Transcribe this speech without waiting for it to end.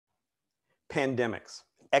Pandemics,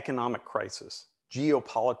 economic crisis,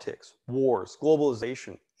 geopolitics, wars,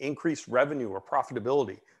 globalization, increased revenue or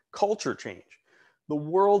profitability, culture change. The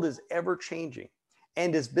world is ever changing.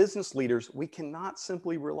 And as business leaders, we cannot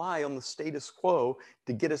simply rely on the status quo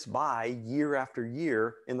to get us by year after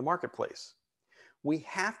year in the marketplace. We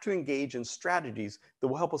have to engage in strategies that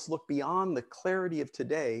will help us look beyond the clarity of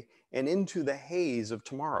today and into the haze of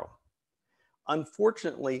tomorrow.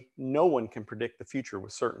 Unfortunately, no one can predict the future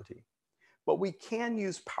with certainty, but we can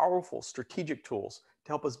use powerful strategic tools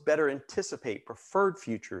to help us better anticipate preferred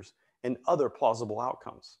futures and other plausible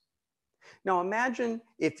outcomes. Now imagine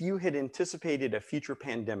if you had anticipated a future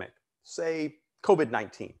pandemic, say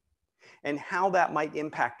COVID-19, and how that might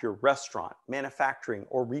impact your restaurant, manufacturing,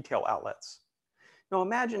 or retail outlets. Now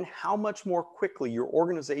imagine how much more quickly your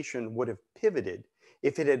organization would have pivoted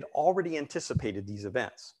if it had already anticipated these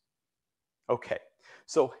events. Okay,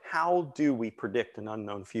 so how do we predict an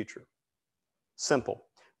unknown future? Simple.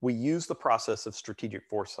 We use the process of strategic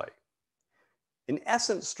foresight. In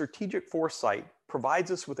essence, strategic foresight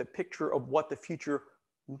provides us with a picture of what the future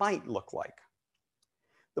might look like.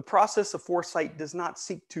 The process of foresight does not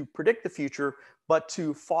seek to predict the future, but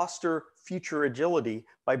to foster future agility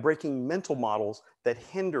by breaking mental models that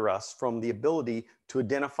hinder us from the ability to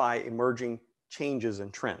identify emerging changes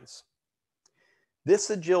and trends. This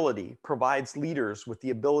agility provides leaders with the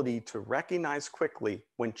ability to recognize quickly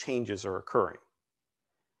when changes are occurring.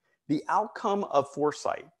 The outcome of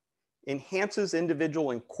foresight enhances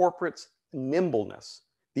individual and corporate's nimbleness,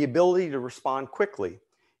 the ability to respond quickly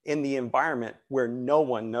in the environment where no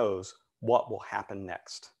one knows what will happen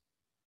next.